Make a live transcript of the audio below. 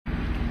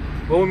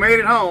Well, we made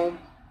it home.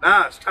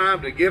 Now it's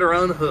time to get her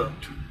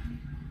unhooked.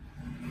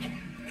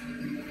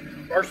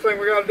 First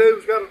thing we got to do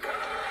is got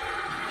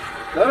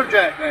to let her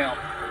jack down.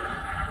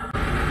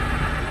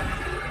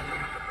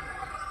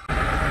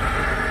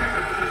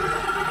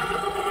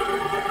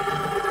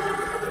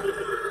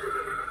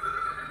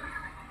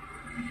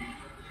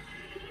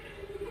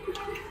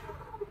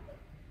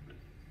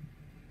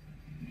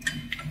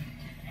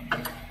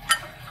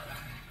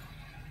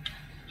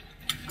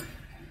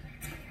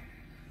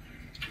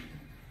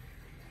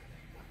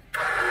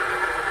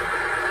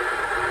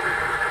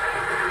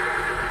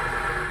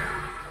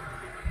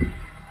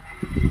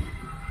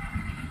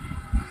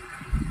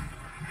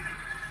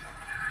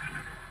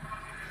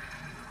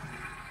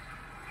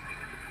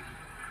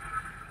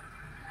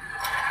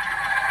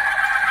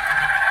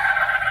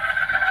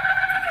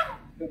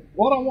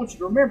 What I want you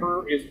to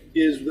remember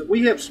is that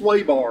we have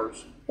sway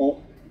bars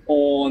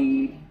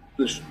on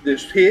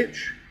this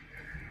hitch,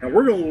 and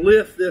we're going to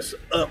lift this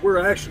up. We're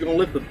actually going to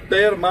lift the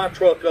bed of my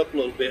truck up a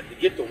little bit to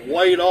get the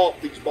weight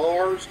off these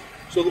bars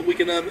so that we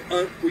can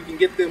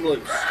get them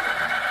loose.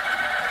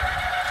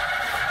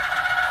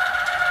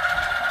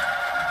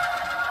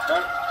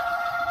 Right.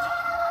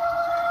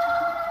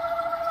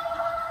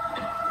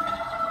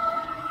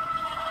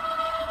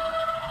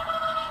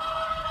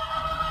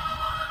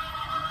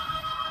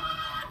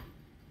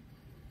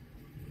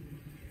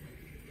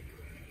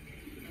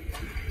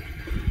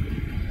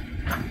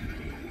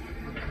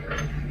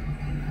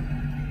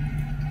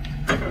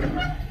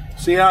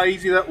 See how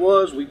easy that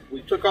was?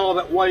 We took all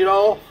that weight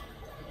off.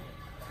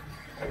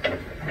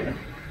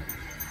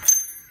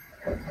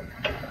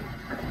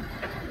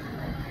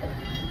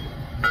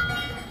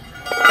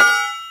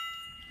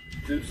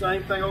 Do the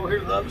same thing over here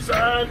to the other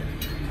side.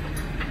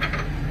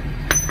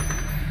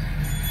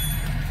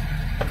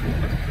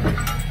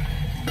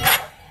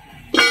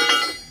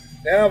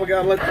 Now we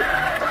gotta let the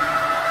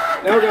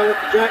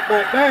jack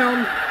back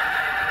down.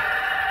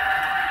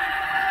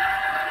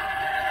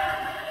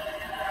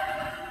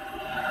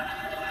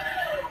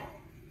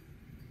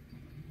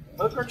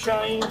 Hook our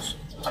chains.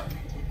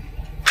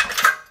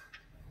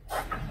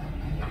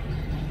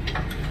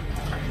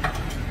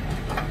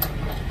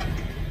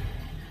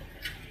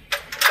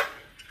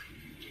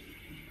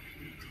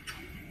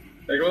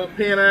 Take a little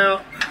pin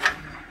out.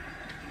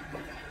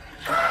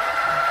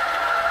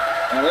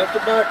 And lift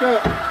it back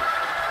up.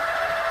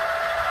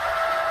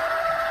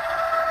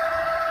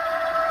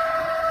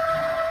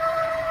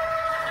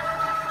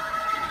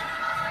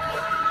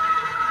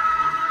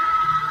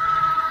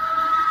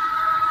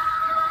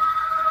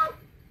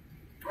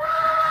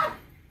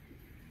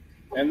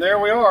 And there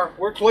we are,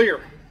 we're clear.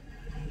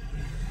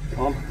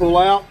 I'll pull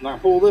out and I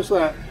pull this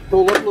out,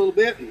 pull up a little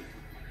bit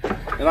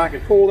and I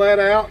can pull that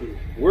out and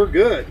we're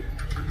good.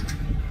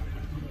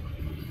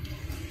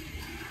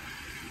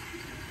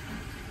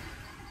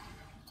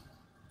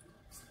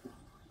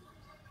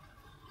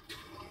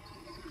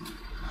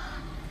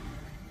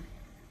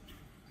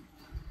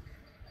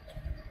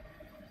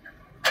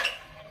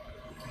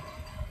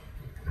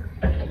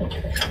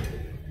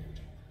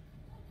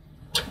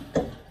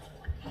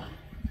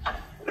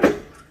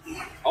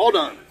 All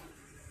done.